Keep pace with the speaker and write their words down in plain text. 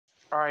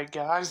Alright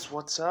guys,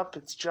 what's up?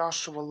 It's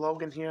Joshua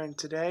Logan here, and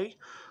today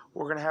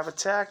we're going to have a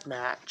tag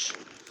match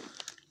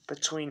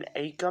between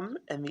Akam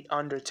and The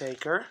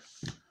Undertaker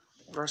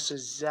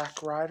versus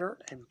Zack Ryder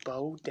and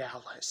Bo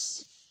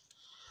Dallas.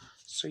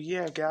 So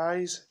yeah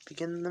guys,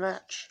 beginning the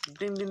match.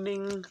 Ding ding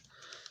ding.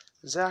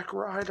 Zack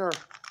Ryder.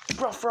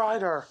 Rough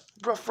Ryder.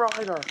 Rough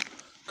Ryder.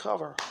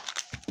 Cover.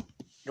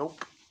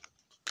 Nope.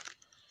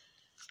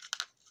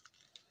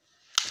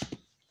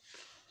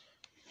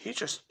 He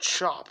just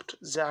chopped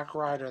Zack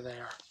Ryder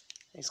there.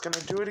 He's going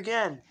to do it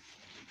again.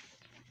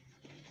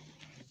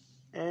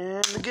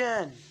 And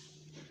again.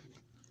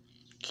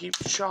 Keep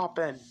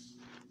chopping.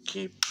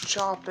 Keep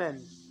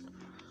chopping.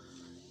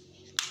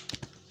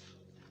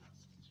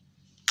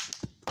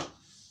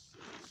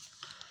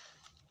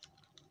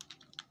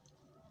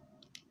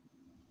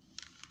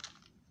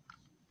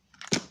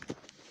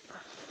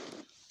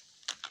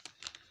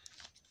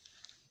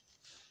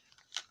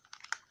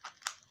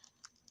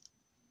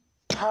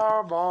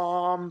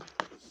 Powerbomb.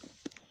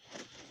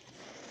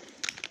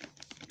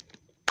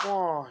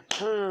 1,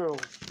 2.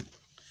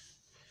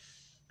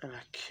 And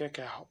a kick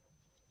out.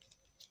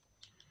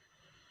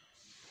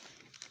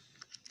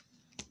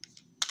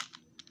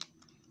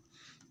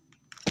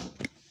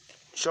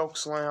 Choke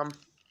slam.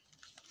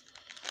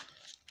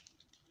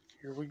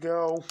 Here we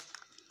go.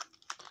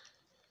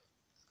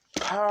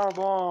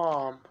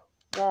 Powerbomb.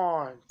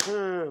 1,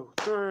 2,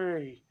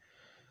 3.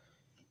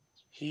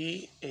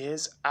 He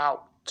is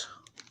out.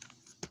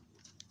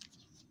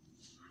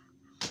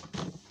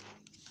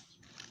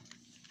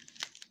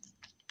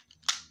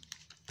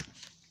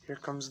 Here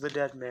comes the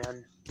dead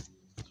man.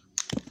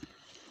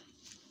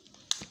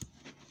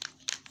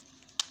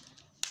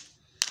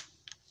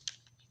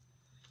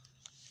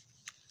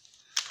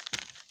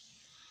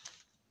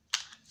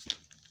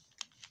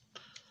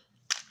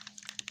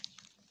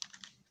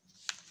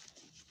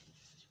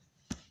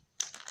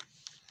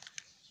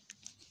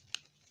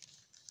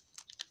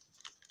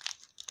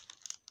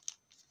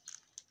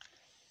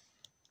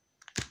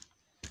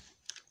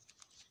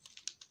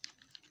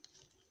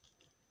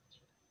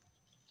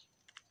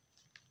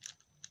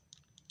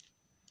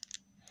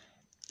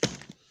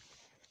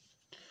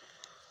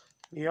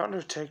 The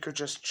Undertaker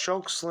just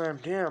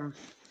chokeslammed him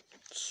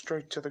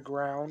straight to the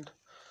ground.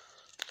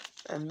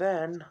 And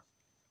then,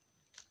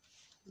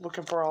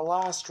 looking for a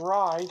last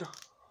ride,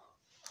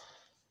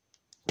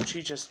 which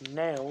he just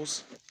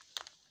nails.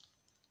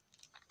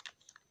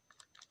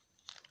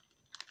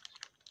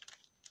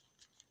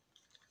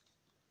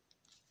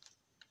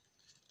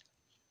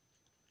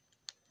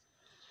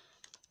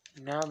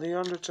 Now the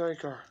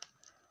Undertaker.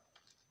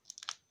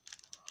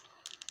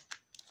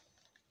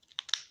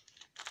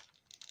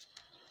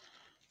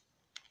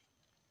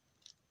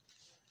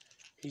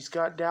 He's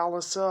got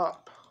Dallas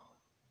up.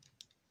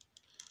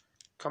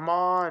 Come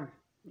on.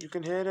 You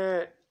can hit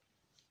it.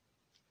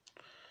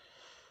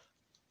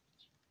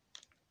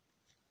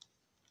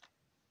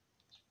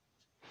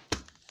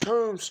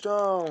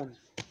 Tombstone.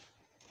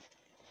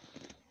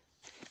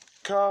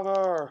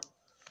 Cover.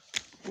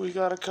 We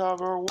gotta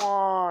cover.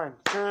 1,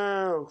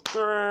 2,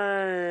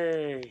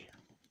 3.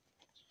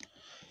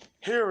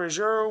 Here is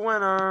your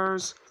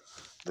winners.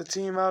 The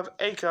team of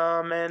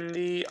Akam and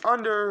The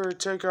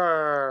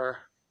Undertaker.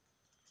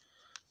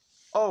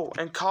 Oh,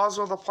 and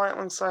Coswell the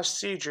Plantling /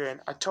 Cedrian.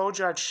 I told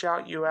you I'd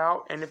shout you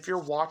out, and if you're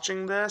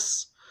watching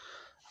this,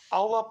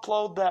 I'll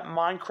upload that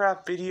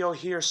Minecraft video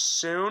here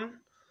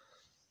soon.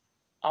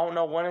 I don't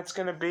know when it's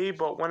going to be,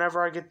 but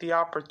whenever I get the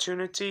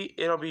opportunity,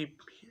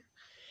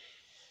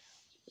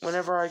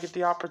 whenever I get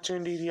the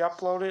opportunity to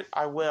upload it,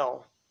 I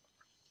will.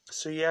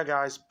 So yeah,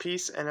 guys,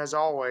 peace, and as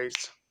always,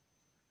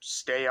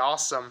 stay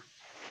awesome.